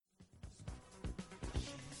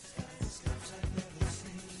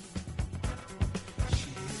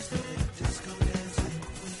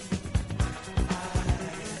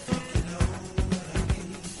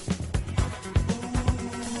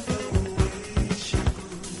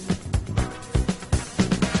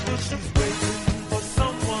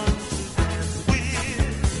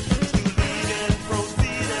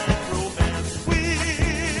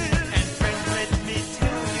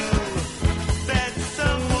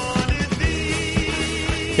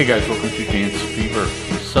Hey guys, welcome to Dance Fever,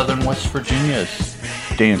 Southern West Virginia's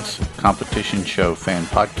dance competition show fan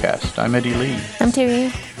podcast. I'm Eddie Lee. I'm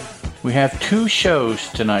Terry. We have two shows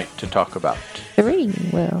tonight to talk about. Three?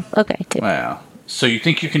 Well, okay, two. Well, So You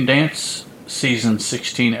Think You Can Dance, Season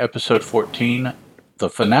 16, Episode 14, the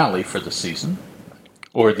finale for the season,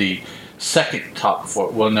 or the second top four.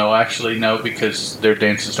 Well, no, because their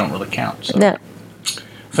dances don't really count. So. No.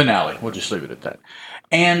 Finale, we'll just leave it at that.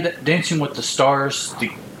 And Dancing with the Stars,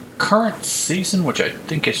 the current season, which I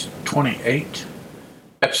think is 28,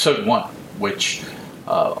 Episode 1, which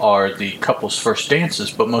are the couple's first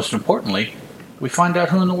dances. But most importantly, we find out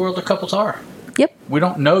who in the world the couples are. Yep. We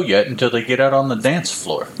don't know yet until they get out on the dance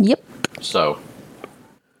floor. Yep. So.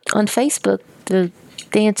 On Facebook, the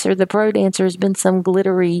pro dancer, has been some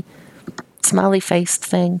glittery, smiley-faced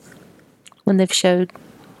thing when they've showed.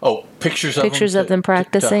 Oh, pictures of them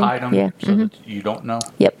practicing. To hide them, yeah. So that you don't know.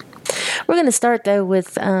 Yep. We're going to start, though,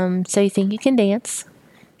 with So You Think You Can Dance.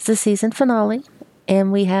 It's the season finale.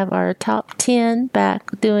 And we have our top 10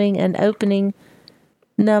 back doing an opening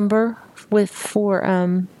number with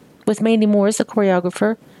Mandy Moore as the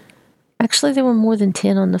choreographer. Actually, there were more than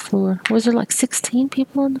 10 on the floor. Was there like 16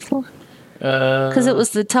 people on the floor? Because it was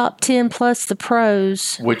the top 10 plus the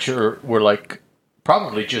pros. Which were like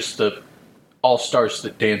probably just the all-stars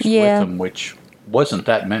that danced with them, which wasn't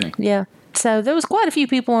that many. Yeah. So there was quite a few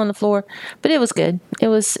people on the floor, but it was good. It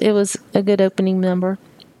was a good opening number.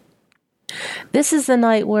 This is the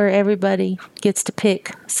night where everybody gets to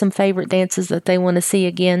pick some favorite dances that they want to see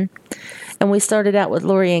again. And we started out with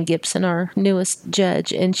Lorianne Gibson, our newest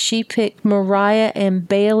judge, and she picked Mariah and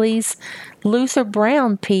Bailey's Luther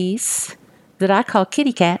Brown piece that I call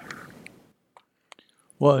Kitty Cat.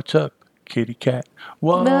 What's up, kitty cat?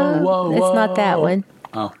 Whoa, no, whoa, it's not that one.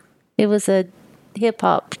 Oh. It was a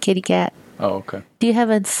hip-hop Kitty Cat. Oh, okay. Do you have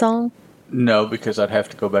a song? No, because I'd have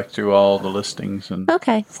to go back through all the listings and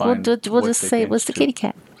okay. Find we'll just say it was the Kitty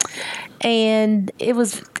Cat. And it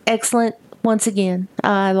was excellent once again.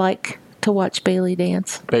 I like to watch Bailey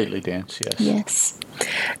dance. Bailey dance, yes. Yes.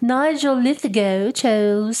 Nigel Lithgow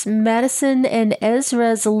chose Madison and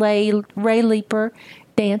Ezra's Ray Leaper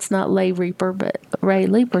dance, not Lay Reaper, but Ray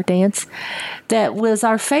Leaper dance. That was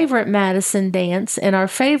our favorite Madison dance and our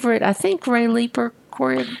favorite, I think, Ray Leaper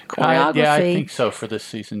choreography. Yeah, I think so for this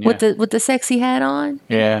season. Yeah. With the sexy hat on.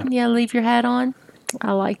 Yeah. Yeah, leave your hat on.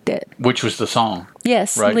 I liked it. Which was the song?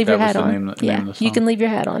 Yes, right? Leave that your hat was on. The name of the song. You can leave your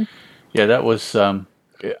hat on. Yeah, that was. I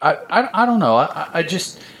don't know. I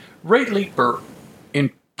just Ray Leaper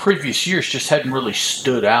in previous years just hadn't really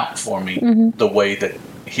stood out for me the way that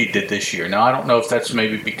he did this year. Now I don't know if that's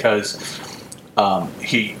maybe because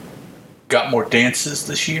he got more dances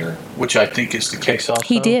this year, which I think is the case also.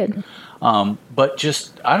 He did. But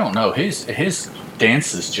just, I don't know, his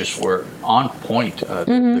dances just were on point.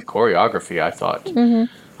 The choreography, I thought.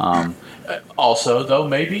 Also, though,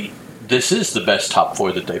 maybe this is the best top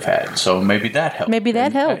four that they've had, so maybe that helped. Maybe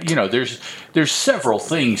that helped. There's several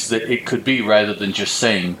ththings that it could be rather than just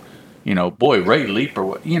saying, boy, Ray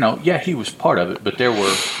Leaper, yeah, he was part of it, but there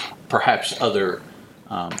were perhaps other.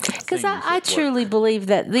 Because I truly believe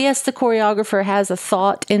that, yes, the choreographer has a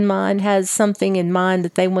thought in mind, has something in mind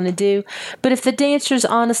that they want to do. But if the dancers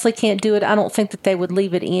honestly can't do it, I don't think that they would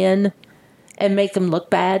leave it in and make them look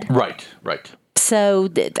bad. Right. So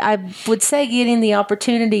I would say getting the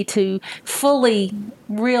opportunity to fully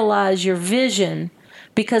realize your vision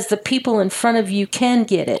because the people in front of you can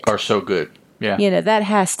get it. Are so good. Yeah. That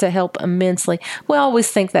has to help immensely. We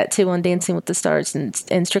always think that, too, on Dancing with the Stars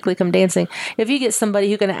and Strictly Come Dancing. If you get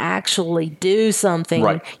somebody who can actually do something,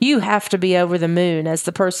 right. You have to be over the moon as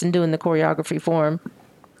the person doing the choreography for them.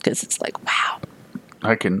 Because it's like, wow.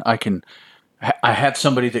 I have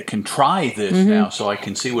somebody that can try this now, so I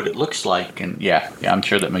can see what it looks like. And, yeah, I'm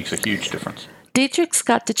sure that makes a huge difference. Dietrich's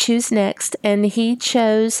got to choose next, and he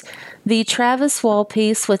chose the Travis Wall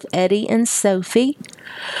piece with Eddie and Sophie.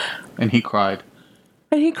 And he cried.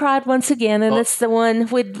 And he cried once again, and it's the one,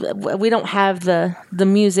 we don't have the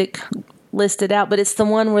music listed out, but it's the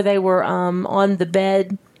one where they were on the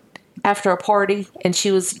bed after a party, and she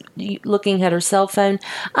was looking at her cell phone.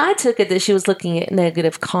 I took it that she was looking at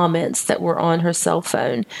negative comments that were on her cell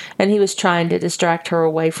phone, and he was trying to distract her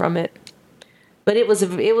away from it. But it was a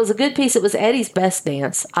good piece. It was Eddie's best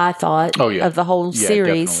dance, I thought, of the whole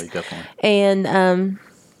series. Definitely. And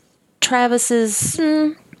Travis's...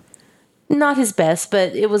 not his best,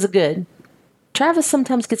 but it was a good. Travis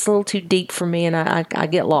sometimes gets a little too deep for me, and I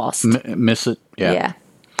get lost. Miss it? Yeah.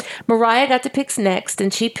 Mariah got to pick next,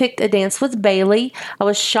 and she picked a dance with Bailey. I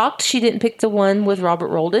was shocked she didn't pick the one with Robert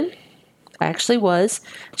Roldan. I actually was.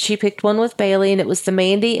 She picked one with Bailey, and it was the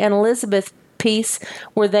Mandy and Elizabeth piece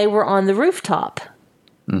where they were on the rooftop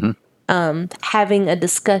having a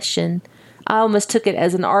discussion. I almost took it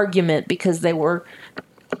as an argument because they were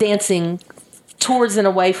dancing towards and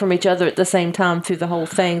away from each other at the same time through the whole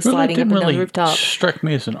thing, sliding up and down the rooftop. Struck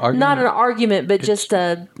me as an argument. Not an argument, but just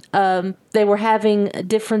they were having a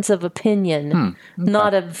difference of opinion, Okay.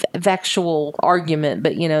 not a actual argument,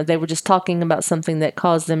 but they were just talking about something that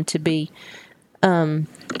caused them to be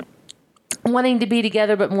wanting to be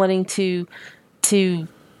together, but wanting to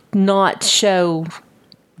not show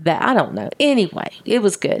that. I don't know. Anyway, it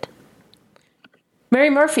was good. Mary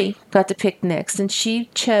Murphy got to pick next, and she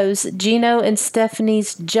chose Gino and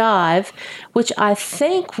Stephanie's Jive, which I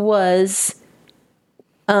think was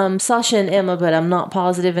Sasha and Emma, but I'm not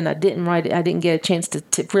positive, and I didn't write it. I didn't get a chance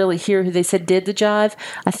to really hear who they said did the Jive.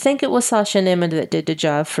 I think it was Sasha and Emma that did the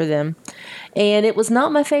Jive for them. And it was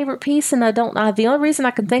not my favorite piece, and the only reason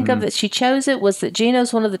I can think of that she chose it was that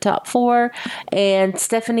Gino's one of the top 4, and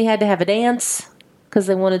Stephanie had to have a dance because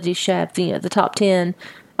they wanted to have the top 10.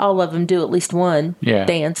 All of them do at least one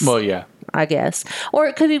dance. Well, yeah. I guess. Or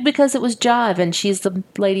it could be because it was Jive and she's the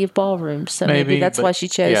lady of ballrooms. So maybe that's why she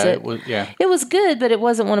chose it. It was good, but it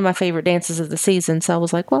wasn't one of my favorite dances of the season. So I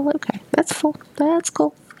was like, well, okay, that's cool. That's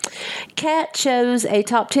cool. Kat chose a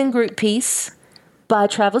top 10 group piece by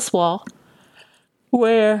Travis Wall,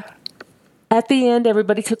 where at the end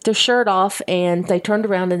everybody took their shirt off and they turned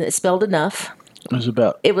around and it spelled enough.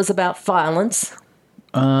 It was about violence.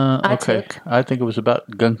 I think it was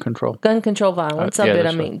about gun control. Gun control violence.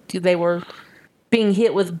 They were being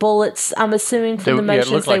hit with bullets, I'm assuming, from the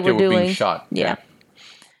motions they were doing. Being shot. Yeah.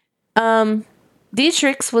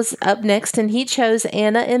 Dietrich's was up next, and he chose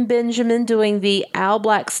Anna and Benjamin doing the Al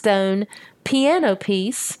Blackstone piano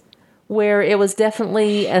piece, where it was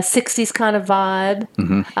definitely a 60s kind of vibe.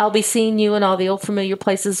 Mm-hmm. I'll Be Seeing You in All the Old Familiar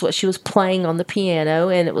Places, what she was playing on the piano,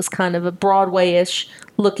 and it was kind of a Broadway-ish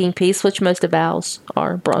looking piece, which most of Al's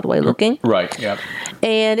are Broadway looking. Right, yeah.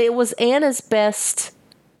 And it was Anna's best,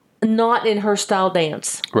 not in her style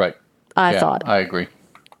dance. Right. I thought. I agree.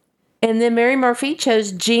 And then Mary Murphy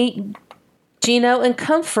chose Gino and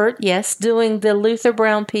Comfort, yes, doing the Luther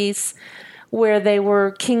Brown piece where they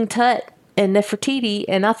were King Tut and Nefertiti,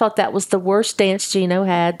 and I thought that was the worst dance Gino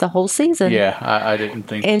had the whole season. Yeah, I didn't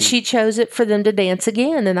think. And she chose it for them to dance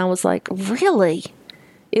again, and I was like, really?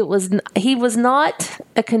 He was not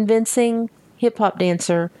a convincing hip-hop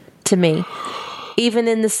dancer to me. Even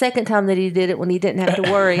in the second time that he did it, when he didn't have to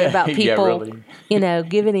worry about people,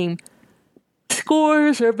 giving him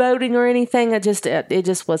scores or voting or anything, it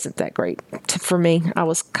just wasn't that great for me. I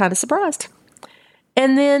was kind of surprised.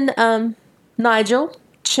 And then Nigel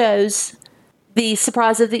chose the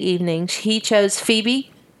surprise of the evening. He chose Phoebe,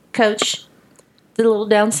 Coach, the little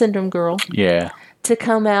Down syndrome girl. Yeah. To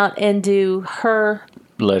come out and do her.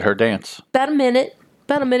 Let her dance. About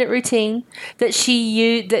a minute routine that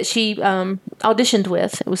she auditioned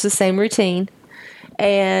with. It was the same routine,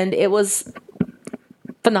 and it was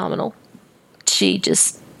phenomenal. She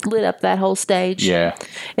just lit up that whole stage. Yeah.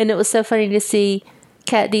 And it was so funny to see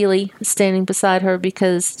Kat Deely standing beside her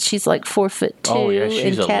because she's like 4'2",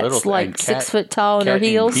 and Kat's like 6 foot tall in her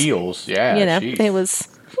heels. Yeah. It was.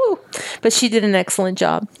 Whew. But she did an excellent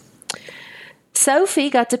job. Sophie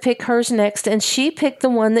got to pick hers next, and she picked the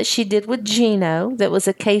one that she did with Gino. That was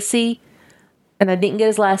a Casey, and I didn't get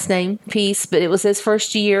his last name, piece, but it was his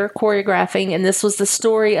first year choreographing, and this was the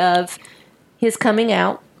story of his coming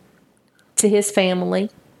out to his family.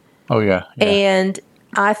 Oh, yeah. And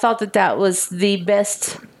I thought that was the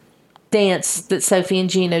best dance that Sophie and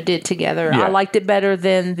Gino did together. Yeah. I liked it better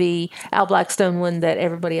than the Al Blackstone one that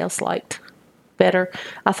everybody else liked better.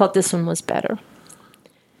 I thought this one was better.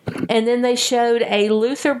 And then they showed a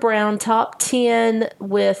Luther Brown top 10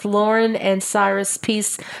 with Lauren and Cyrus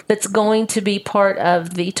piece that's going to be part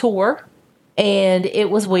of the tour. And it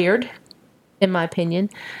was weird, in my opinion.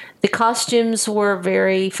 The costumes were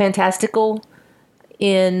very fantastical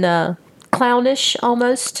in clownish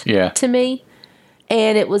almost to me.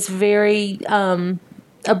 And it was very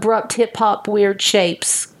abrupt hip-hop, weird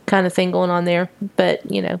shapes kind of thing going on there. But,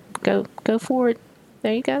 go for it.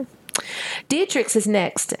 There you go. Dietrich's is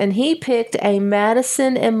next, and he picked a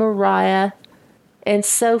Madison and Mariah and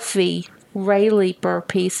Sophie Ray Leaper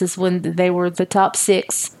pieces when they were the top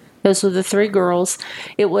 6. Those were the 3 girls.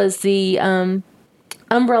 It was the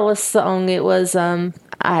Umbrella song. It was I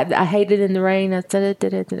Hate It in the Rain. I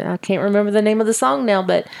can't remember the name of the song now,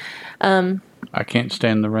 but I Can't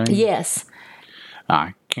Stand the Rain. Yes.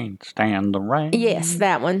 I Can't Stand the Rain. Yes,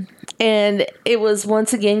 that one. And it was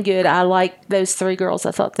once again good. I liked those 3 girls.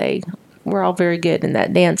 I thought they were all very good in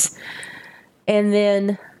that dance. And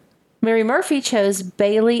then Mary Murphy chose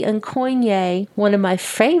Bailey and Coignet, one of my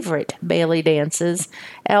favorite Bailey dances,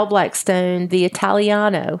 Al Blackstone, the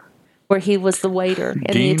Italiano, where he was the waiter in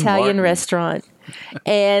the Dean Italian Martin. restaurant.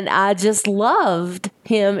 And I just loved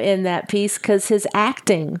him in that piece because his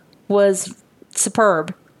acting was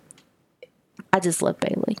superb. I just love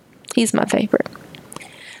Bailey. He's my favorite.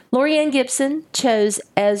 Lorianne Gibson chose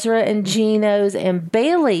Ezra and Gino's and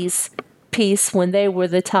Bailey's piece when they were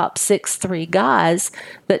the top 6'3" guys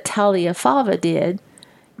that Talia Fava did.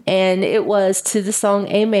 And it was to the song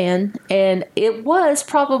Amen. And it was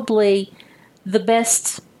probably the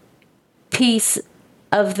best piece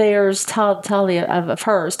of theirs, Talia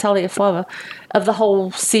Fava, of the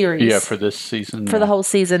whole series. Yeah, for this season. For the whole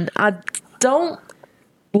season. I don't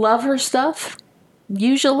love her stuff,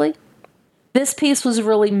 usually. This piece was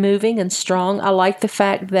really moving and strong. I like the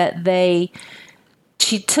fact that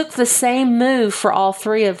she took the same move for all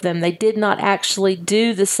three of them. They did not actually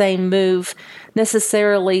do the same move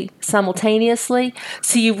necessarily simultaneously.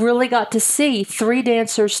 So you really got to see three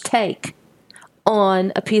dancers take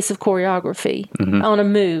on a piece of choreography, on a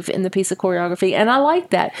move in the piece of choreography. And I like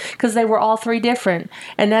that because they were all three different.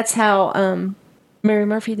 And that's how Mary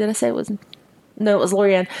Murphy, did I say it was? No, it was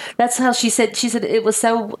Lorianne. That's how she said it was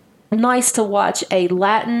so nice to watch a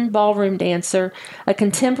Latin ballroom dancer, a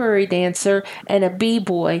contemporary dancer, and a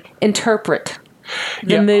b-boy interpret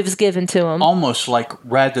the moves given to them. Almost like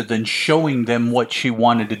rather than showing them what she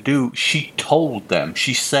wanted to do, she told them,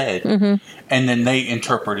 she said, and then they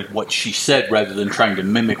interpreted what she said rather than trying to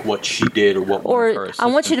mimic what she did or what one of her assistants I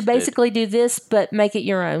want you to did. basically do this, but make it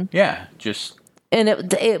your own. Yeah, just... And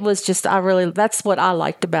it was just, that's what I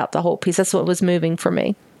liked about the whole piece. That's what was moving for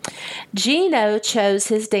me. Gino chose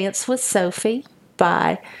his Dance with Sophie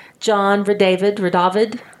by John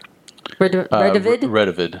Redavid.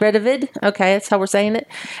 Okay, that's how we're saying it.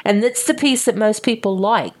 And it's the piece that most people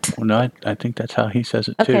liked. Well, no, I think that's how he says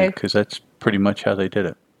it too, because that's pretty much how they did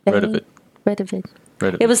it. Redavid.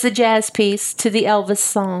 It was the jazz piece to the Elvis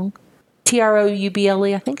song,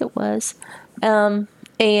 Trouble, I think it was.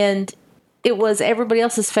 And it was everybody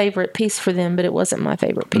else's favorite piece for them, but it wasn't my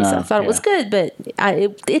favorite piece. I thought it was good, but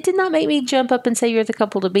it did not make me jump up and say you're the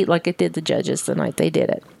couple to beat like it did the judges the night they did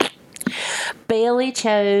it. Bailey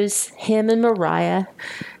chose him and Mariah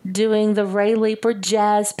doing the Ray Leeper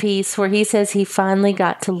jazz piece where he says he finally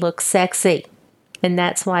got to look sexy. And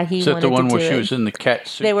that's why he wanted to do it. Is that the one where she was in the cat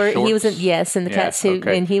suit? He was in the cat suit,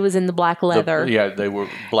 and he was in the black leather. They were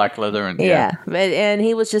black leather. And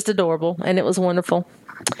he was just adorable, and it was wonderful.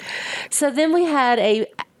 So then we had a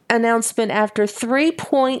announcement after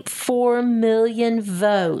 3.4 million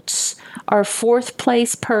votes. Our fourth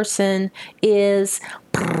place person is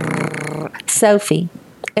Sophie,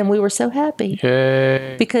 and we were so happy.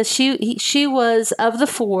 Yay. Because she was, of the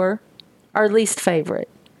four, our least favorite.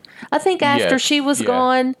 I think after she was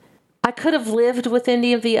gone, I could have lived with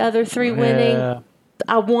any of the other three winning.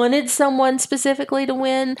 I wanted someone specifically to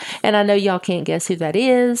win, and I know y'all can't guess who that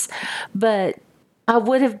is, but I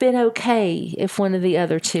would have been okay if one of the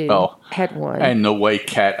other two had won. And the way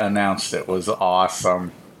Kat announced it was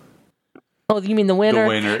awesome. Oh, you mean the winner? The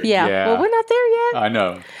winner, yeah. Well, we're not there yet. I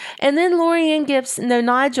know. And then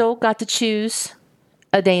Nigel got to choose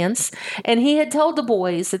a dance, and he had told the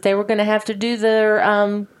boys that they were going to have to do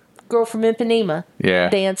their Girl from Ipanema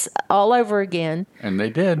dance all over again. And they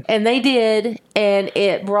did. And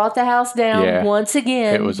it brought the house down once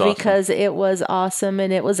again. It was awesome. Because it was awesome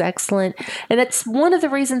and it was excellent. And it's one of the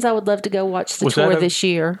reasons I would love to go watch the tour this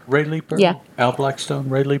year. Ray Leeper? Yeah. Al Blackstone,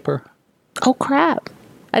 Ray Leeper? Oh, crap.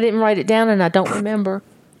 I didn't write it down and I don't remember.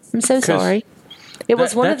 I'm so sorry. It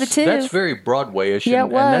was one of the two. That's very Broadway-ish. Yeah,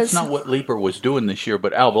 it was. And that's not what Leeper was doing this year,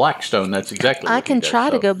 but Al Blackstone, that's exactly what I can try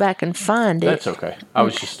to go back and find it. That's okay. I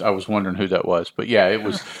was wondering who that was. But yeah, it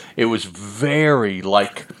was very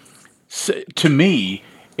to me,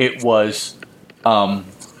 it was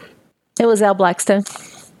it was Al Blackstone.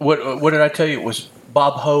 What did I tell you? It was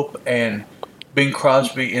Bob Hope and Bing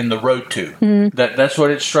Crosby in The Road To. Mm-hmm. That's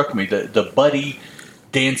what it struck me. The buddy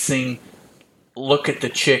dancing, look at the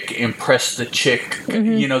chick, impress the chick,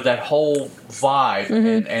 mm-hmm. That whole vibe.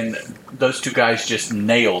 Mm-hmm. And those two guys just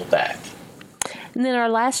nailed that. And then our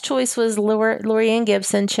last choice was Lorianne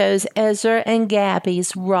Gibson chose Ezra and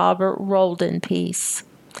Gabby's Robert Roldan piece,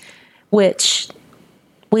 which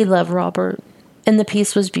we love Robert. And the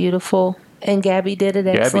piece was beautiful. And Gabby did an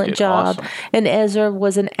excellent job. Awesome. And Ezra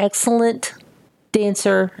was an excellent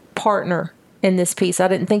dancer partner in this piece. I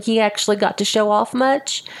didn't think he actually got to show off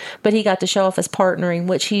much, but he got to show off his partnering,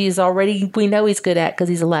 which we know he's good at because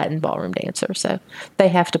he's a Latin ballroom dancer. So they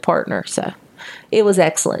have to partner. So it was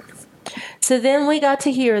excellent. So then we got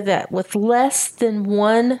to hear that with less than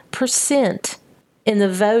 1% in the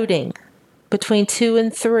voting between 2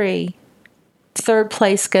 and 3, third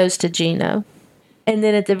place goes to Gino. And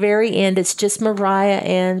then at the very end, it's just Mariah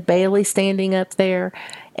and Bailey standing up there,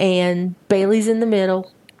 and Bailey's in the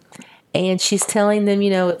middle. And she's telling them,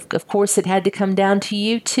 of course, it had to come down to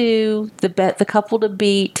you two, the couple to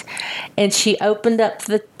beat. And she opened up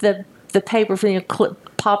the paper,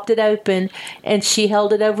 popped it open, and she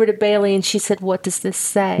held it over to Bailey, and she said, "What does this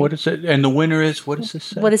say?" What is it? And the winner is, what does this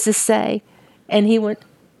say? What does this say? And he went,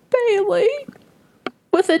 "Bailey,"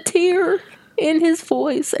 with a tear in his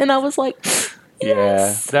voice. And I was like, yes.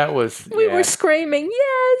 Yeah, that was... We were screaming,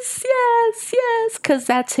 yes, yes, yes, because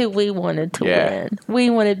that's who we wanted to win. We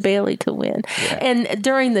wanted Bailey to win. Yeah. And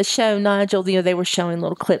during the show, Nigel, they were showing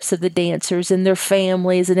little clips of the dancers and their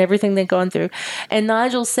families and everything they'd gone through. And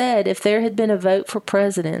Nigel said if there had been a vote for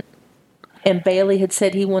president and Bailey had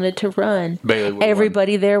said he wanted to run,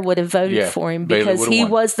 everybody there would have voted for him because he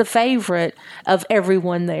was the favorite of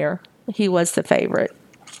everyone there. He was the favorite.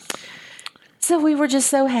 So we were just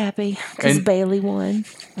so happy because Bailey won.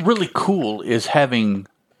 Really cool is having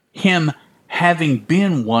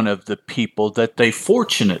been one of the people that they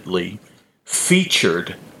fortunately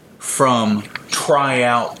featured from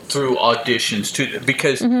tryout through auditions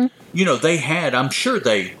because they had, I'm sure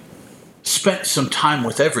they spent some time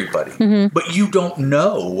with everybody, but you don't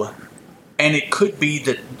know, and it could be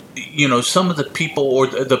that some of the people or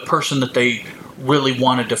the person that they really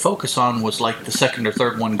wanted to focus on was like the second or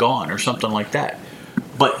third one gone or something like that.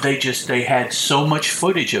 But they had so much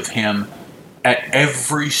footage of him at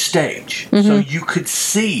every stage. So you could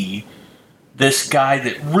see this guy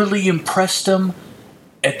that really impressed them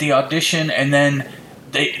at the audition, and then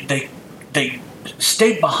they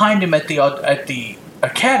stayed behind him at the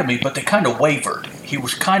academy, but they kind of wavered. He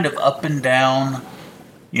was kind of up and down,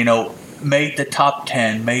 made the top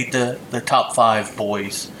 10, made the top 5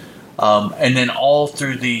 boys. And then all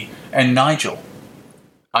through and Nigel,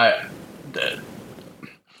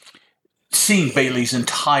 seeing Bailey's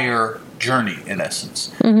entire journey, in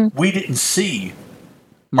essence. We didn't see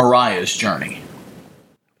Mariah's journey.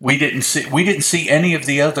 We didn't see any of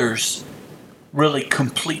the others' really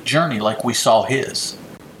complete journey like we saw his.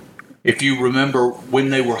 If you remember when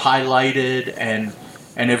they were highlighted and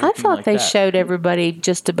everything. I thought they showed everybody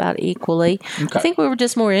just about equally. Okay. I think we were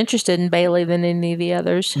just more interested in Bailey than any of the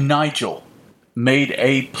others. Nigel made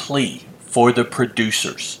a plea for the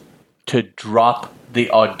producers to drop the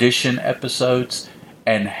audition episodes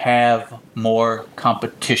and have more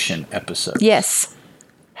competition episodes. Yes.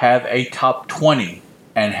 Have a top 20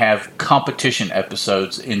 and have competition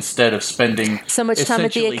episodes instead of spending so much time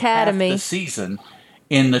at the academy, half the season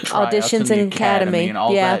in the tryouts auditions and the academy and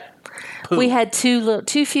all that. We had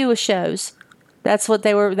too few shows. That's what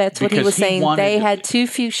they were. That's what he was saying. They had too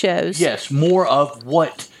few shows. Yes, more of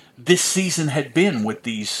what this season had been with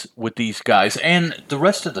these guys and the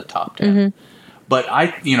rest of the top 10. But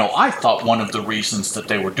I thought one of the reasons that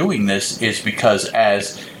they were doing this is because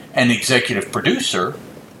as an executive producer,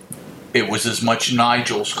 it was as much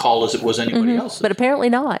Nigel's call as it was anybody else's. But apparently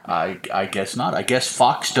not. I guess not. I guess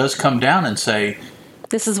Fox does come down and say,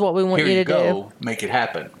 "This is what we want you to do. Make it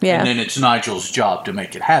happen." Yeah. And then it's Nigel's job to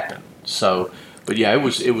make it happen. So, but yeah, it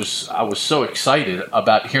was. I was so excited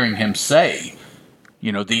about hearing him say,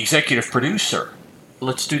 the executive producer,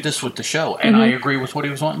 let's do this with the show, and I agree with what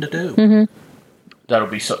he was wanting to do. That'll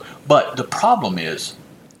be so. But the problem is,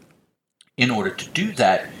 in order to do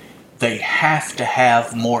that, they have to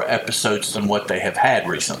have more episodes than what they have had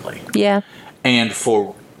recently. Yeah. And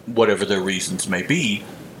for whatever their reasons may be,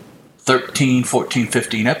 13, 14,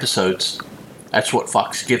 15 episodes, that's what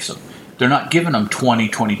Fox gives them. They're not giving them 20,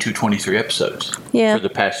 22, 23 episodes for the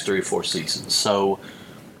past 3 or 4 seasons. So,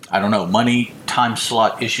 I don't know, money, time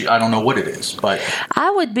slot issue, I don't know what it is. But I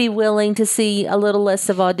would be willing to see a little less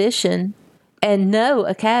of audition and no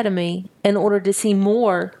academy in order to see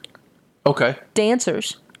more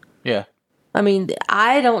dancers. Yeah. I mean,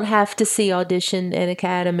 I don't have to see audition and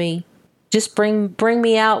academy. Just bring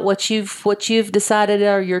me out what you've decided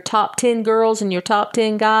are your top 10 girls and your top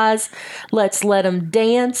 10 guys. Let's let them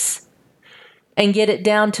dance and get it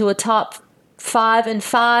down to a top 5 and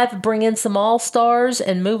 5. Bring in some all-stars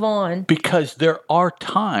and move on. Because there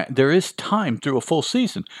is time through a full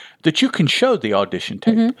season that you can show the audition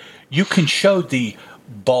tape. You can show the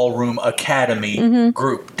ballroom academy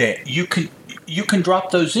group dance. You can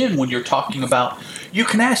drop those in when you're talking about. You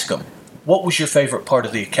can ask them, what was your favorite part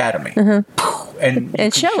of the academy?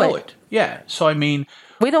 And show it. Yeah. So, I mean,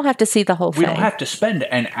 we don't have to see the whole thing. We don't have to spend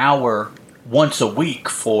an hour once a week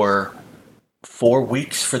for 4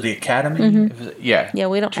 weeks for the Academy. Yeah. Yeah,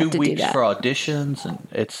 we don't have to do 2 weeks that. for auditions, and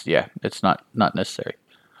it's not necessary.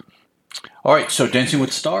 All right, so Dancing with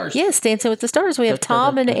the Stars. Yes, Dancing with the Stars. We have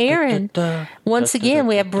Tom and Aaron. Once again,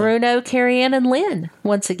 we have Bruno, Carrie Ann, and Lynn.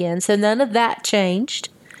 Once again. So none of that changed.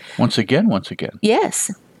 Once again.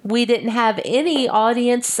 Yes. We didn't have any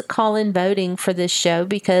audience call-in voting for this show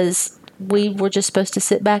because we were just supposed to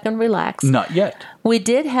sit back and relax. Not yet. We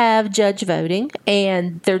did have judge voting,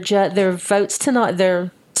 and their votes tonight,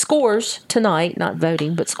 their scores tonight, not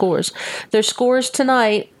voting, but scores. Their scores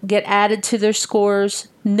tonight get added to their scores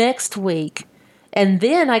next week. And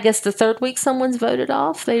then I guess the third week someone's voted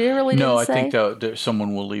off. They didn't really No, I say. think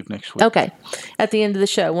someone will leave next week. Okay. At the end of the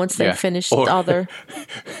show, once they've finished all their...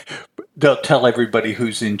 They'll tell everybody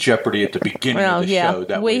who's in jeopardy at the beginning of the show.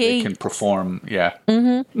 That way they can perform. Yeah.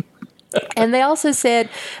 Mm-hmm. And they also said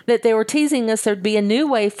that they were teasing us there'd be a new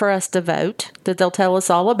way for us to vote that they'll tell us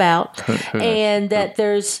all about. And that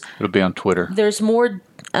it'll be on Twitter. There's more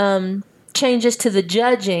changes to the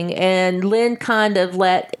judging, and Lynn kind of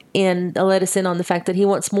let us in on the fact that he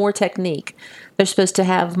wants more technique. They're supposed to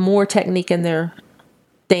have more technique in their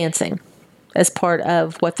dancing as part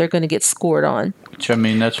of what they're going to get scored on. Which, I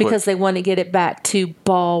mean, that's because they want to get it back to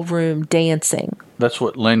ballroom dancing. That's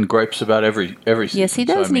what Lynn gripes about every season. Yes, he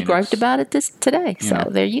does, and he griped about it today. So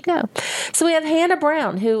there you go. So we have Hannah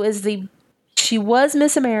Brown, who is she was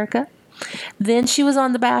Miss America. Then she was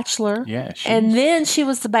on The Bachelor. Yeah, and then she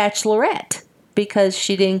was The Bachelorette because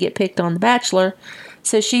she didn't get picked on The Bachelor.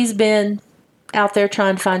 So she's been out there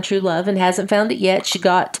trying to find true love and hasn't found it yet. She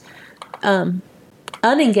got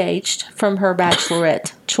unengaged from her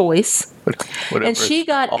Bachelorette choice. And she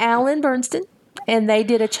got Alan Bernstein, and they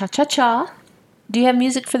did a cha-cha-cha. Do you have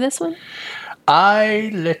music for this one?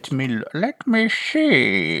 Let me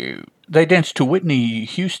see. They danced to Whitney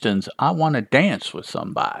Houston's I Want to Dance with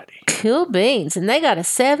Somebody. Cool beans. And they got a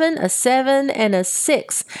 7, a 7, and a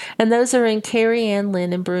 6. And those are in Carrie Ann,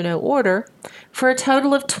 Lynn, and Bruno order for a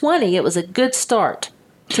total of 20. It was a good start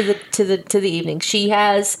to the evening. She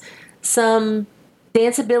has some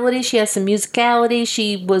danceability. She has some musicality.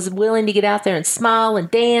 She was willing to get out there and smile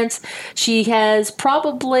and dance. She has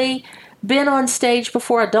probably been on stage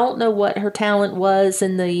before. I don't know what her talent was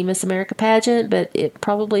in the Miss America pageant, but it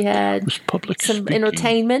probably had some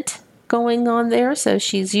entertainment going on there, so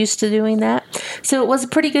she's used to doing that. So it was a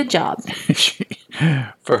pretty good job.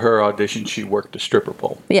 For her audition, she worked a stripper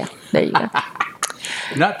pole. Yeah, there you go.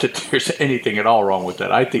 Not that there's anything at all wrong with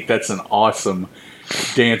that. I think that's an awesome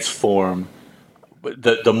dance form.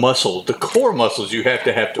 The muscle, the core muscles you have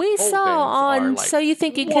to we saw on So You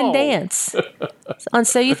Think You Can Dance. On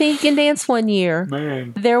So You Think You Can Dance one year,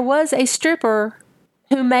 there was a stripper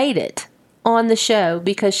who made it on the show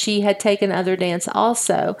because she had taken other dance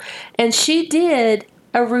also. And she did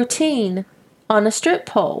a routine on a strip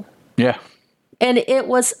pole. Yeah. And it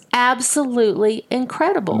was absolutely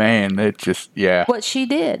incredible. Man, it just, yeah. What she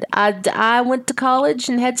did. I went to college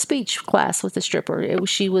and had speech class with a stripper.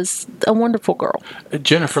 She was a wonderful girl.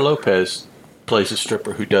 Jennifer Lopez plays a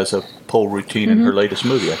stripper who does a pole routine in her latest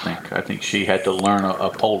movie, I think. I think she had to learn a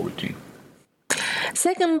pole routine.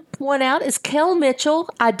 Second one out is Kel Mitchell.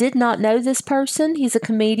 I did not know this person. He's a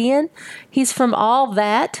comedian. He's from All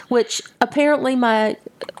That, which apparently my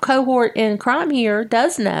cohort in crime here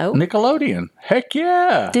does know. Nickelodeon. Heck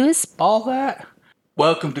yeah. All That.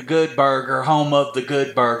 Welcome to Good Burger, home of the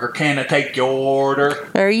Good Burger. Can I take your order?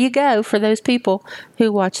 There you go for those people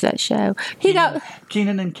who watch that show.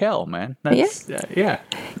 Keenan and Kel, man. Yeah.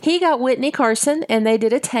 He got Whitney Carson, and they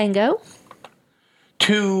did a tango.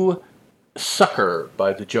 To Sucker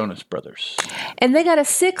by the Jonas Brothers. And they got a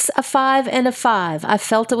 6, a 5, and a 5. I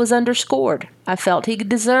felt it was underscored. I felt he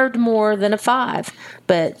deserved more than a 5.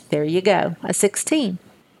 But there you go, a 16.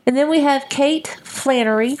 And then we have Kate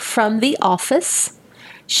Flannery from The Office.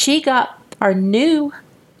 She got our new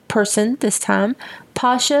person this time,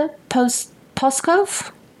 Pasha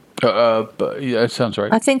Poskov. Yeah, that sounds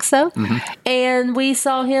right. I think so. Mm-hmm. And we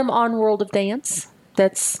saw him on World of Dance.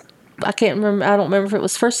 I can't remember. I don't remember if it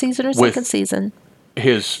was first season or second season.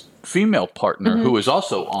 His female partner, who is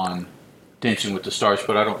also on Dancing with the Stars,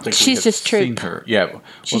 but I don't think she's just seen her. Yeah, well,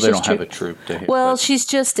 they don't have a troupe to hit. Well, she's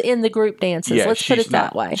just in the group dances. Yeah, let's put it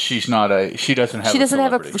that way. She doesn't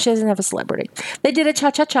have a celebrity. They did a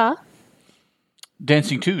cha-cha-cha.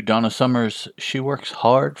 Dancing 2, Donna Summers. She works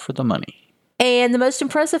hard for the money. And the most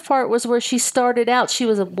impressive part was where she started out. She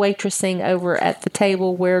was waitressing over at the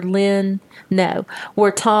table where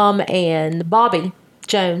Tom and Bobby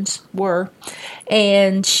Jones were.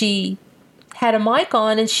 And she had a mic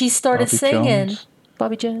on and she started singing. Jones.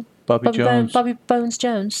 Bobby Jones? Bobby Jones. Bobby Bones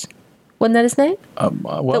Jones. Wasn't that his name?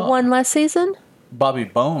 Well, The one last season? Bobby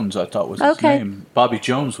Bones, I thought was his name. Bobby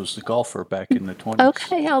Jones was the golfer back in the 20s.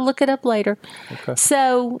 Okay, I'll look it up later. Okay.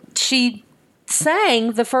 So she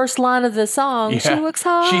sang the first line of the song. Yeah, She looks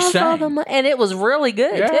hot, she sang. and it was really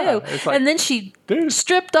good too. It's like, and then she dude.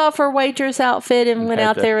 stripped off her waitress outfit and went had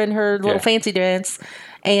out to- there in her little yeah. fancy dance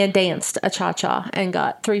and danced a cha-cha and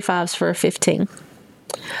got 3 5s for a 15.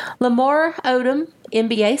 Lamar Odom,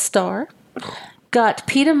 NBA star, got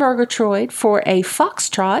Peter Murgatroyd for a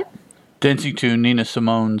foxtrot. Dancing to Nina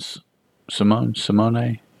Simone,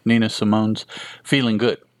 Nina Simone's Feeling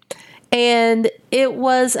Good. And it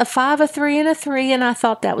was a 5, a 3, and a 3, and I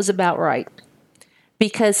thought that was about right.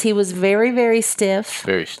 Because he was very, very stiff.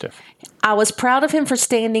 Very stiff. I was proud of him for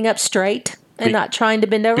standing up straight and not trying to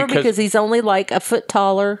bend over because he's only like a foot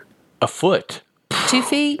taller. A foot. 2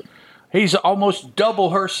 feet? He's almost double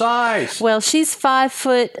her size. Well, she's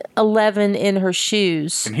 5'11" in her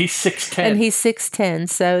shoes. And he's 6'10". And he's 6'10",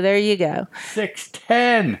 so there you go.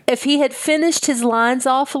 6'10". If he had finished his lines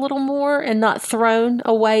off a little more and not thrown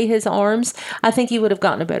away his arms, I think he would have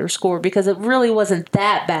gotten a better score because it really wasn't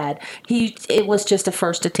that bad. It was just a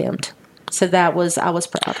first attempt. So I was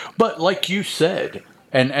proud. But like you said,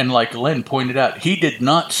 and like Lynn pointed out, he did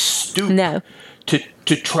not stoop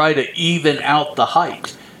to try to even out the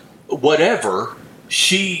height. Whatever,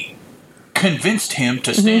 she convinced him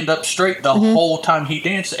to stand up straight the whole time he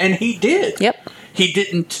danced, and he did. Yep. He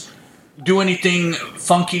didn't do anything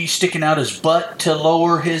funky sticking out his butt to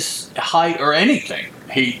lower his height or anything.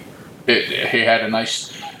 He had a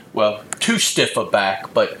nice, too stiff a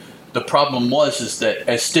back, but the problem is that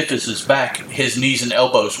as stiff as his back, his knees and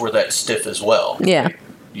elbows were that stiff as well. Yeah.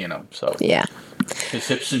 So yeah. His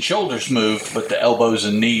hips and shoulders moved, but the elbows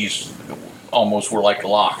and knees almost were like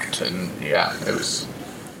locked, and it was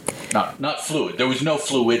not fluid. There was no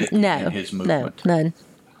fluidity in his movement. No, none.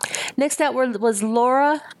 Next up was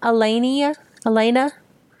Laura Elena.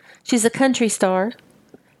 She's a country star,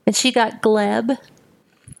 and she got Gleb.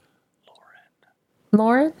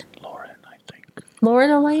 Lauren, I think. Lauren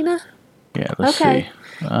Elena? Yeah, let's see.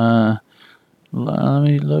 Let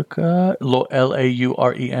me look.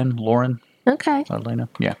 Lauren. Lauren. Okay. Elena.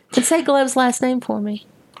 Yeah. And say Gleb's last name for me.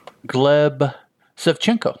 Gleb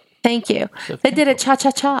Sevchenko. Thank you. They did a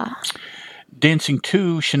cha-cha-cha. Dancing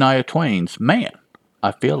to Shania Twain's Man,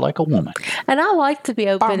 I Feel Like a Woman. And I liked the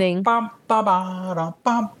opening. I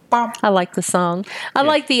like the song. I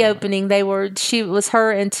like the opening. She was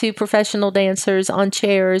her and 2 professional dancers on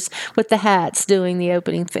chairs with the hats doing the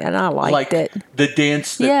opening thing. And I liked it. The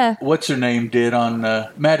dance that what's her name did on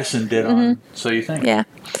Madison did on So You Think. Yeah.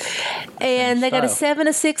 And they got a 7,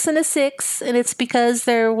 a 6, and a 6, and it's because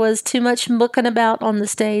there was too much looking about on the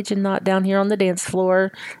stage and not down here on the dance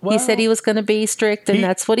floor. He said he was going to be strict, and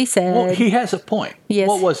that's what he said. Well, he has a point. Yes.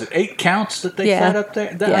 What was it, 8 counts that they set up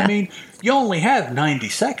there? I mean, you only have 90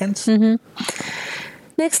 seconds. Mm-hmm.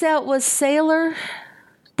 Next out was Sailor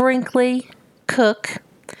Brinkley Cook,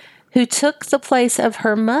 who took the place of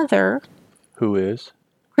her mother. Who is?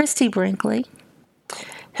 Christy Brinkley.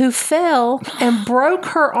 Who fell and broke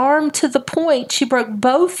her arm to the point she broke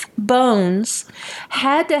both bones,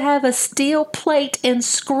 had to have a steel plate and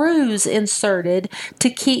screws inserted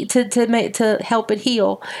to help it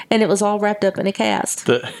heal, and it was all wrapped up in a cast.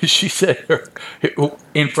 She said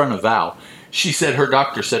in front of Val, she said her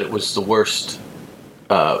doctor said it was the worst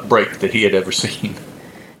break that he had ever seen.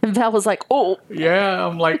 And Val was like, "Oh, yeah."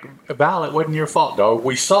 I'm like, Val, it wasn't your fault, dog.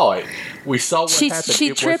 We saw it. We saw what happened.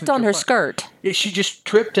 She tripped on her skirt. Yeah, she just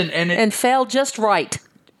tripped and fell just right.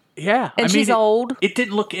 Yeah, and she's old. It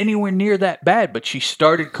didn't look anywhere near that bad, but she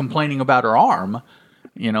started complaining about her arm,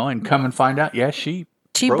 and come and find out, she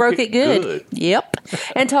broke it good. Yep.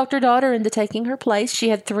 And talked her daughter into taking her place. She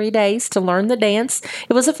had 3 days to learn the dance.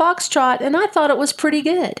 It was a foxtrot, and I thought it was pretty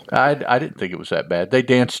good. I didn't think it was that bad. They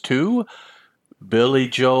danced to Billy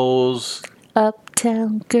Joel's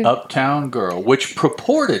Uptown Girl, which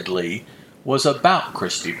purportedly was about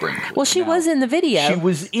Christy Brinkley. Well, she was in the video. She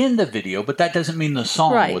was in the video, but that doesn't mean the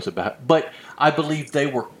song was about. But I believe they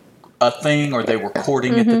were a thing, or they were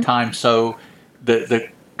courting at the time. So the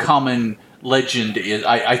common legend is,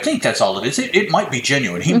 I think that's all it is. It might be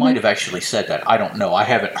genuine. He might have actually said that. I don't know. I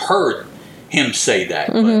haven't heard him say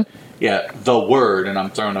that. But the word, and I'm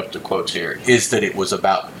throwing up the quotes here, is that it was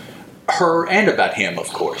about her and about him, of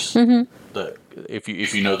course. If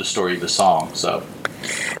you know the story of the song, so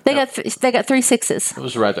they got 3 6s. It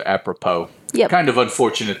was rather apropos. Yep. Kind of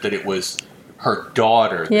unfortunate that it was her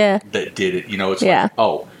daughter that did it. It's like,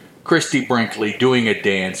 Christy Brinkley doing a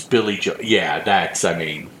dance, Billy Joel. Yeah,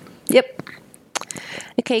 Yep.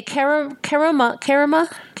 Okay, Karamo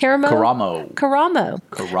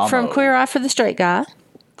from Queer Eye for the Straight Guy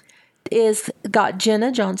got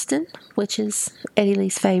Jenna Johnston, which is Eddie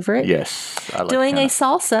Lee's favorite. Yes, I like doing Jenna. a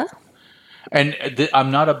salsa. And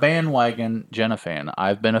I'm not a bandwagon Jenna fan.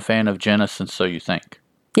 I've been a fan of Jenna since So You Think.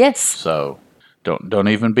 Yes. So don't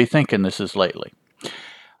even be thinking this is lately.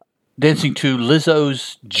 Dancing to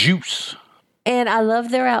Lizzo's Juice. And I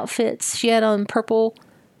love their outfits. She had on purple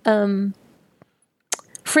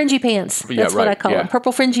fringy pants. That's what I call them.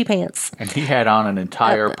 Purple fringy pants. And he had on an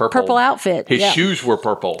entire purple outfit. His shoes were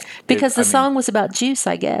purple. Because the song was about juice,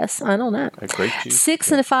 I guess. I don't know. A grape juice.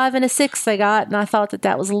 6 and a 5 and a 6 they got, and I thought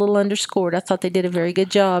that was a little underscored. I thought they did a very good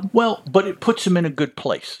job. Well, but it puts them in a good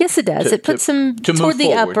place. Yes, it does. It puts them toward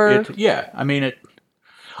the upper.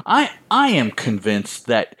 I am convinced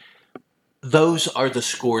that those are the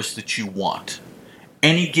scores that you want.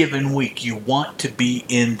 Any given week, you want to be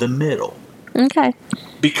in the middle. Okay.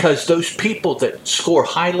 Because those people that score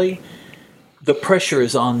highly, the pressure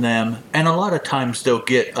is on them, and a lot of times they'll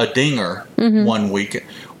get a dinger one week,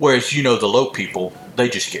 whereas the low people, they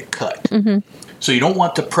just get cut. Mm-hmm. So you don't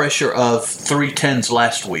want the pressure of 3 10s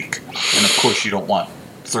last week, and of course you don't want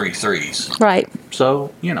 3 3s. Right.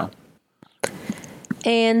 So,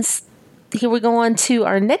 And here we go on to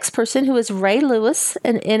our next person, who is Ray Lewis,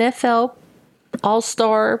 an NFL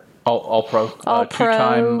All-Star. All-Pro.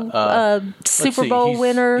 Two-time Super Bowl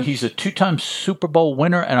winner. He's a 2-time Super Bowl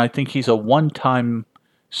winner, and I think he's a 1-time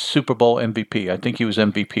Super Bowl MVP. I think he was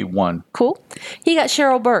MVP 1. Cool. He got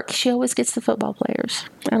Cheryl Burke. She always gets the football players.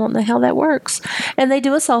 I don't know how that works. And they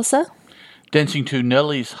do a salsa. Dancing to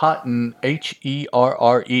Nelly's Hottin'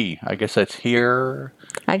 Herre. I guess that's here.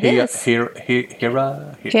 I guess. Yeah,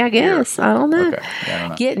 I guess. I don't know. Okay. Yeah, I don't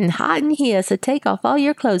know. Getting hot in here, so take off all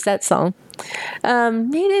your clothes. That song. He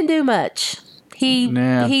didn't do much.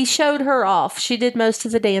 He showed her off. She did most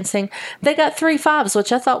of the dancing. They got 3 5s,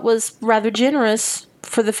 which I thought was rather generous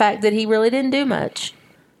for the fact that he really didn't do much.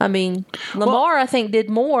 I mean, Lamar, I think, did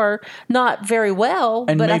more. Not very well,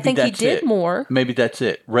 but I think he did more. Maybe that's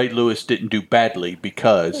it. Ray Lewis didn't do badly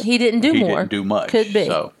because he didn't do more. He didn't do much. Could be.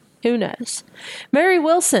 So. Who knows? Mary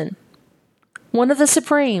Wilson, one of the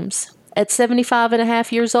Supremes, at 75 and a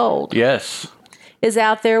half years old. Yes. Is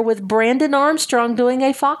out there with Brandon Armstrong doing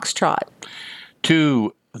a foxtrot.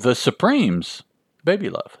 To the Supremes, Baby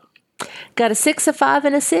Love. Got a 6, a 5,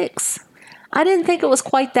 and a 6. I didn't think it was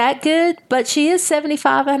quite that good, but she is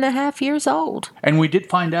 75 and a half years old. And we did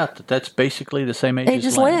find out that that's basically the same age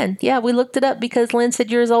as Lynn. Yeah, we looked it up because Lynn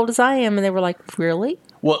said, "You're as old as I am." And they were like, "Really?"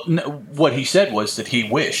 Well, what he said was that he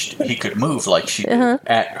wished he could move like she did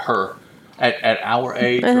at our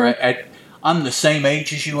age. Or I'm the same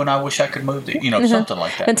age as you and I wish I could move, something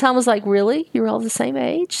like that. And Tom was like, "Really? You're all the same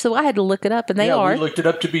age?" So I had to look it up, and they are. Yeah, we looked it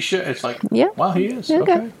up to be sure. It's like, wow, he is.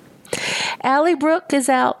 Okay. Allie Brooke is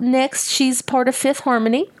out next. She's part of Fifth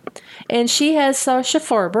Harmony, and she has Sasha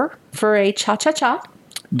Farber for a cha-cha-cha.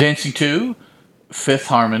 Dancing to Fifth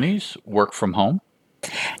Harmony's Work From Home.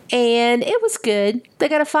 And it was good. They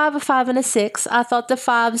got a 5, a 5, and a 6. I thought the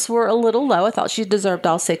 5s were a little low. I thought she deserved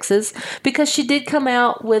all 6s because she did come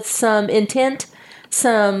out with some intent,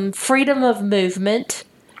 some freedom of movement,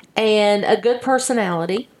 and a good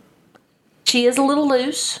personality. She is a little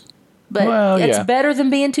loose. But it's better than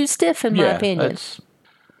being too stiff, in my opinion. At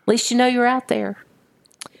least you know you're out there.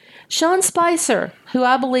 Sean Spicer, who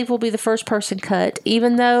I believe will be the first person cut,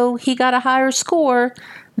 even though he got a higher score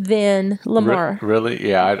than Lamar. Really?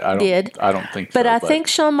 Yeah, I don't think so. But I think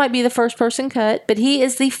Sean might be the first person cut. But he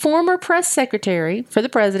is the former press secretary for the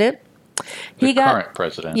president. Current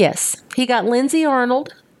president. Yes. He got Lindsay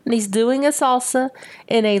Arnold, and he's doing a salsa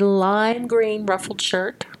in a lime green ruffled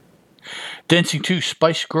shirt. Dancing to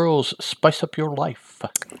Spice Girls, Spice Up Your Life.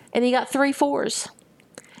 And he got 3 4s.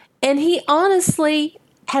 And he honestly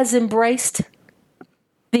has embraced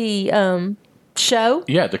the show.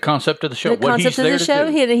 Yeah, the concept of the show.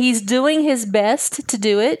 He's doing his best to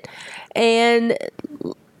do it. And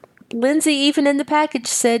Lindsay, even in the package,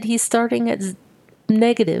 said he's starting at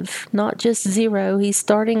negative, not just 0. He's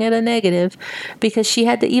starting at a negative because she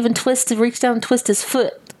had to even reach down and twist his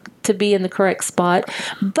foot to be in the correct spot.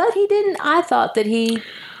 But he didn't. I thought that he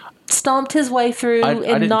stomped his way through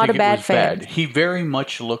and not a bad fan. He very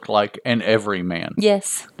much looked like an everyman.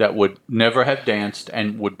 Yes. That would never have danced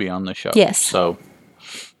and would be on the show. Yes. So.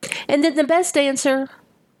 And then the best dancer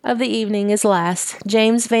of the evening is last,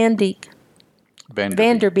 James Van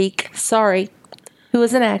Der Beek, who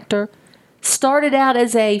is an actor. Started out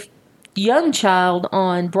as a young child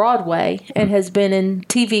on Broadway and has been in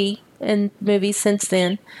TV and movies since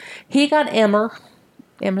then. He got Emma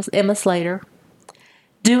Slater,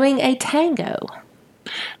 doing a tango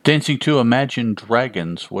Dancing to Imagine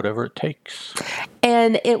Dragons, Whatever It Takes.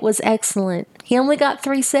 And it was excellent. He only got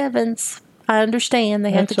 3 7s. I understand.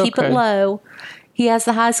 They have to keep it low. He has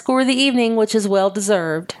the high score of the evening, which is well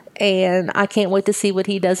deserved. And I can't wait to see what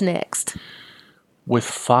he does next. With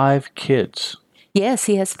 5 kids. Yes,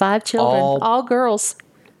 he has 5 children. All girls.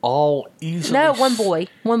 All easily. No, one boy.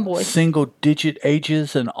 One boy. Single digit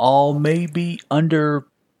ages and all maybe under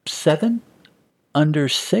 7? Under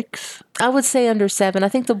 6? I would say under 7. I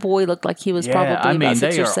think the boy looked like he was probably about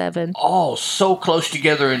 6 or 7. All so close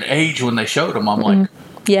together in age when they showed him. I'm like,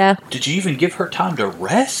 yeah. Did you even give her time to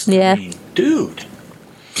rest? Yeah. I mean, dude.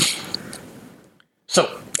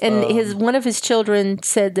 So. And one of his children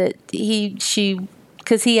said that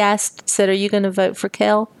because he said, "Are you going to vote for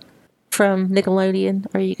Kel from Nickelodeon,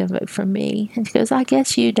 or are you going to vote for me?" And she goes, "I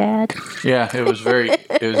guess you, Dad." Yeah, it was very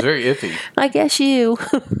iffy. I guess you,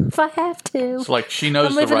 if I have to. It's like she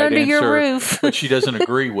knows the right under answer, your roof. but she doesn't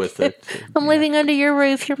agree with it. I'm living under your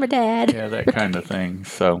roof. You're my dad. Yeah, that kind of thing.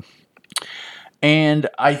 So, and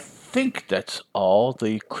I think that's all.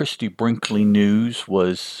 The Christy Brinkley news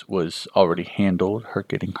was already handled. Her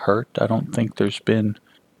getting hurt. I don't think there's been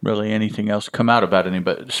really anything else come out about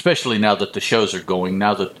anybody, especially now that the shows are going.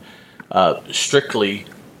 Now that Strictly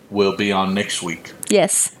will be on next week.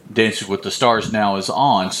 Yes. Dancing with the Stars now is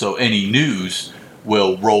on, so any news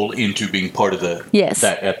will roll into being part of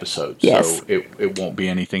that episode. Yes. So it won't be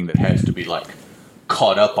anything that has to be like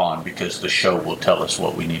caught up on because the show will tell us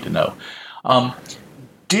what we need to know.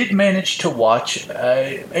 Did manage to watch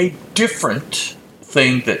a different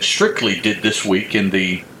thing that Strictly did this week in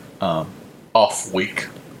the off week.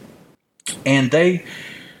 And they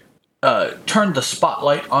turned the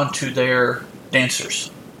spotlight onto their dancers.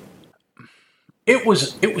 It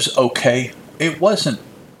was okay. It wasn't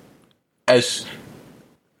as,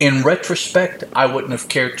 in retrospect, I wouldn't have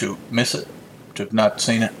cared to miss it, to have not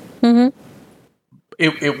seen it. Mm-hmm.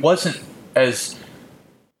 It wasn't as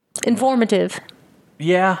informative.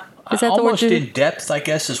 Yeah, is that almost in depth, I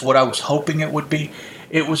guess, is what I was hoping it would be.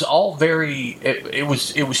 It was all very. It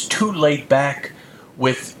was too laid back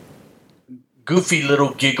with goofy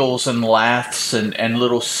little giggles and laughs and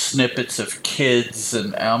little snippets of kids,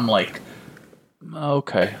 and I'm like,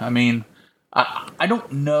 okay. I mean, I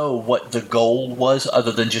don't know what the goal was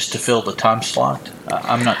other than just to fill the time slot.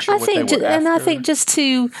 I'm not sure. I think just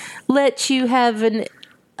to let you have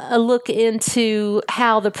a look into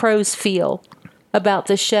how the pros feel about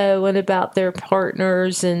the show and about their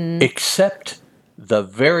partners, and except the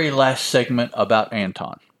very last segment about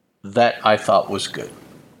Anton, that I thought was good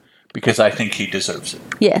because I think he deserves it.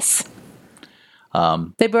 Yes.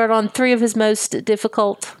 They brought on 3 of his most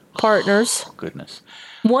difficult partners. Oh, goodness.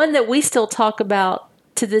 One that we still talk about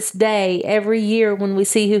to this day every year when we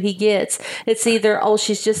see who he gets. It's either, oh,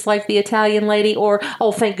 she's just like the Italian lady, or,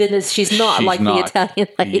 oh, thank goodness she's not the Italian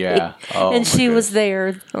lady. Yeah. Oh, and she was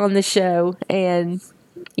there on the show, and,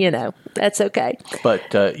 that's okay.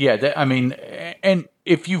 But, I mean, and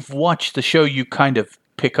if you've watched the show, you kind of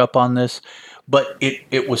pick up on this, but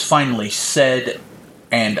it was finally said,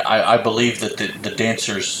 and I believe that the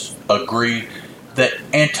dancers agree, that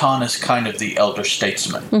Anton is kind of the elder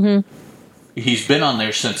statesman. Mm-hmm. He's been on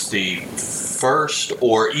there since the first,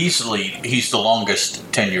 or easily he's the longest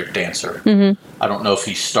tenured dancer. Mm-hmm. I don't know if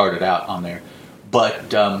he started out on there,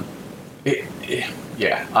 but I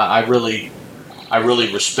really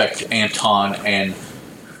respect Anton and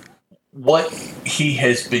what he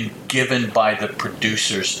has been given by the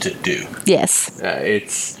producers to do. Yes,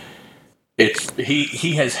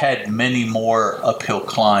 he has had many more uphill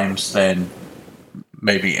climbs than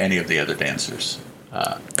maybe any of the other dancers.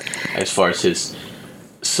 As far as his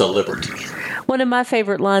celebrity. One of my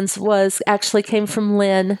favorite lines came from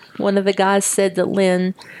Lynn. One of the guys said that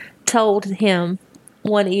Lynn told him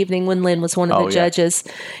one evening when Lynn was one of the judges,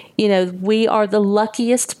 we are the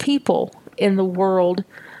luckiest people in the world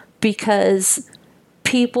because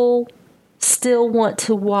people still want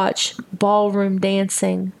to watch ballroom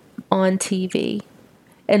dancing on TV.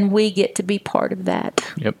 And we get to be part of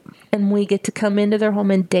that. Yep. And we get to come into their home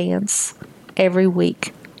and dance every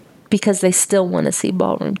week because they still want to see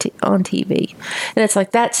ballroom on TV. And it's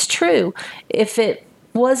like, that's true. If it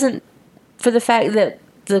wasn't for the fact that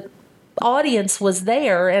the audience was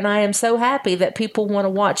there, and I am so happy that people want to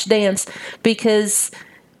watch dance, because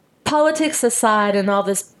politics aside and all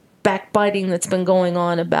this backbiting that's been going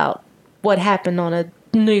on about what happened on a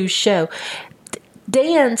news show,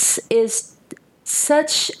 dance is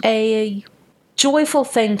such a joyful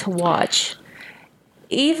thing to watch.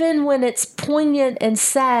 Even when it's poignant and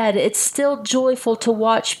sad, it's still joyful to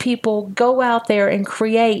watch people go out there and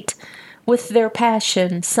create with their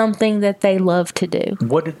passion, something that they love to do.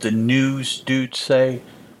 What did the news dude say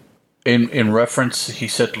in reference? He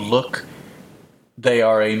said, look, they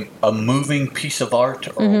are a moving piece of art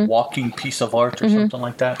or a walking piece of art or something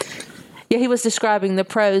like that. Yeah, he was describing the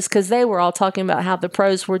pros because they were all talking about how the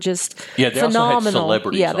pros were just phenomenal. Also had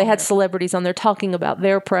celebrities. Yeah, they had celebrities on there talking about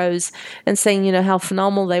their pros and saying, how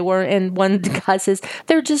phenomenal they were. And one guy says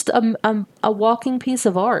they're just a walking piece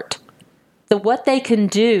of art. What they can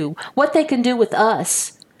do with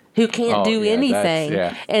us who can't do anything,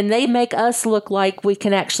 and they make us look like we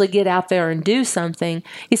can actually get out there and do something.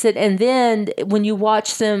 He said, and then when you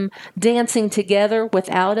watch them dancing together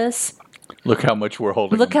without us. Look how much we're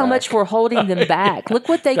holding. Look how much we're holding them back. Look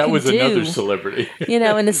what they can do. That was another celebrity.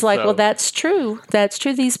 And it's like, well, that's true. That's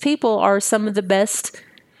true. These people are some of the best,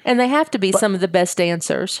 and they have to be some of the best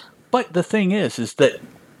dancers. But the thing is that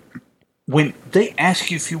when they ask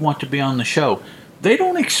you if you want to be on the show, they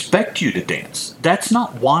don't expect you to dance. That's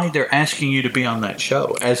not why they're asking you to be on that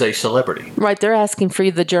show as a celebrity. Right. They're asking for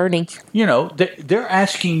the journey. They're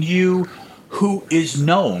asking you who is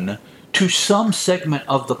known to some segment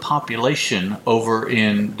of the population over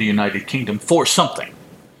in the United Kingdom for something.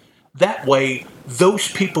 That way,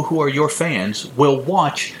 those people who are your fans will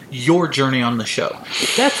watch your journey on the show.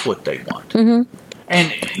 That's what they want. Mm-hmm.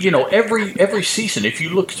 And, every season, if you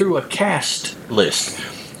look through a cast list,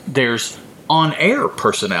 there's on-air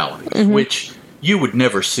personalities, which you would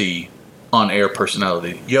never see on-air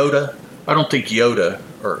personality. Yoda, I don't think Yoda,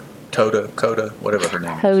 or Coda, whatever her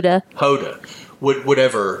name is. Hoda would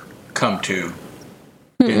ever come to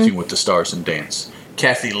Dancing with the Stars and dance.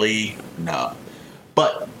 Kathy Lee, no.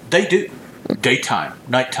 But they do. Daytime,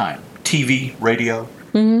 nighttime, TV, radio.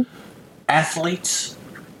 Athletes,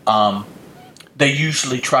 they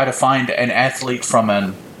usually try to find an athlete from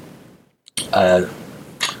a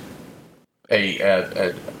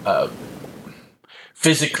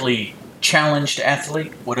physically challenged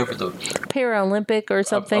athlete, whatever the Paralympic or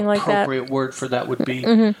something like that. Appropriate word for that would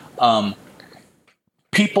be.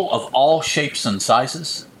 People of all shapes and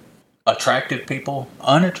sizes, attractive people,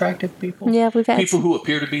 unattractive people. Yeah, we've had people who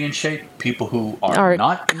appear to be in shape, people who are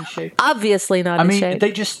not in shape. Obviously not in shape. I mean,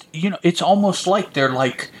 they just, it's almost like they're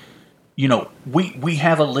like, we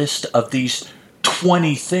have a list of these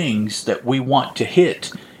 20 things that we want to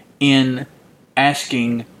hit in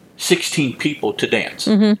asking 16 people to dance.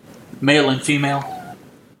 Male and female,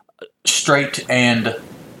 straight and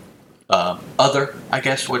other, I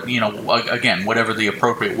guess, again, whatever the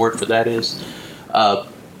appropriate word for that is.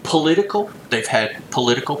 Political, they've had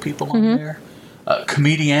political people on there.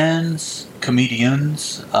 Comedians,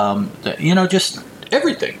 just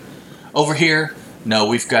everything. Over here, no,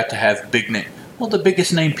 we've got to have big name. Well, the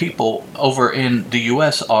biggest name people over in the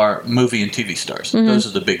U.S. are movie and TV stars. Those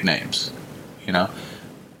are the big names,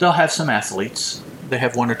 They'll have some athletes. They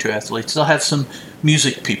have one or two athletes. They'll have some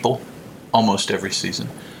music people almost every season.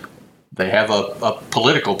 They have a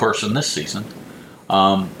political person this season.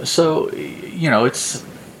 So, it's...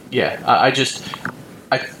 Yeah,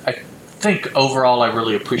 I think overall I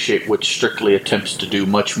really appreciate what Strictly attempts to do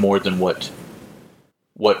much more than what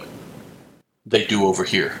they do over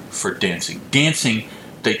here for dancing. Dancing,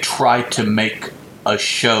 they try to make a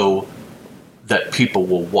show that people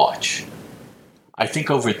will watch. I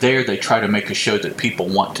think over there they try to make a show that people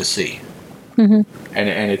want to see. And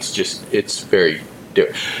it's very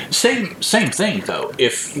different. Same thing though.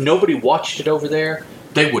 If nobody watched it over there,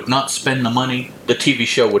 they would not spend the money. The TV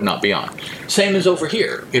show would not be on. Same as over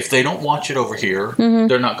here. If they don't watch it over here,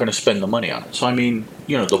 they're not going to spend the money on it. So, I mean,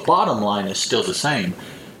 the bottom line is still the same.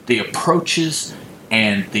 The approaches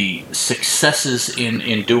and the successes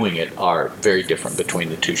in doing it are very different between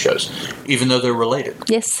the two shows, even though they're related.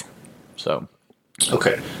 Yes. So,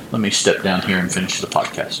 okay. Let me step down here and finish the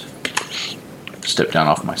podcast. Step down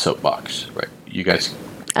off my soapbox. Right. You guys,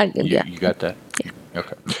 you got that? Yeah.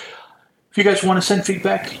 Okay. If you guys want to send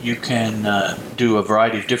feedback, you can do a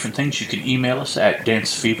variety of different things. You can email us at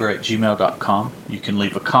dancefever@gmail.com. You can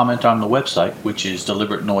leave a comment on the website, which is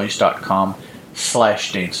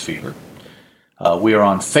deliberatenoise.com/dancefever. We are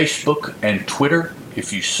on Facebook and Twitter.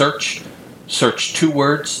 If you search 2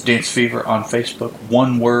 words, Dance Fever on Facebook,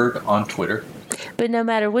 1 word on Twitter. But no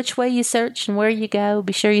matter which way you search and where you go,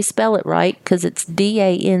 be sure you spell it right, because it's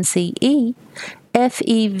DANCEFEVRE.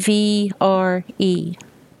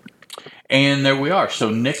 And there we are. So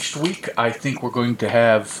next week, I think we're going to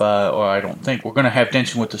have, we're going to have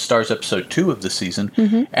Dancing with the Stars episode 2 of the season.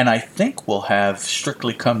 And I think we'll have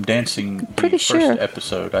Strictly Come Dancing, the first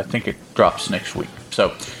episode. I think it drops next week.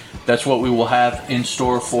 So that's what we will have in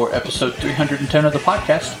store for episode 310 of the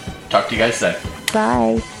podcast. Talk to you guys then.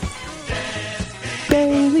 Bye.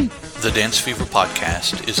 Baby. The Dance Fever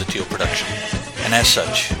podcast is a Teal production, and as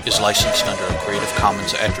such, is licensed under a Creative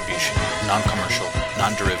Commons Attribution, Non-Commercial,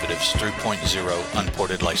 Non-Derivatives 3.0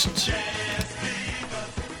 Unported license.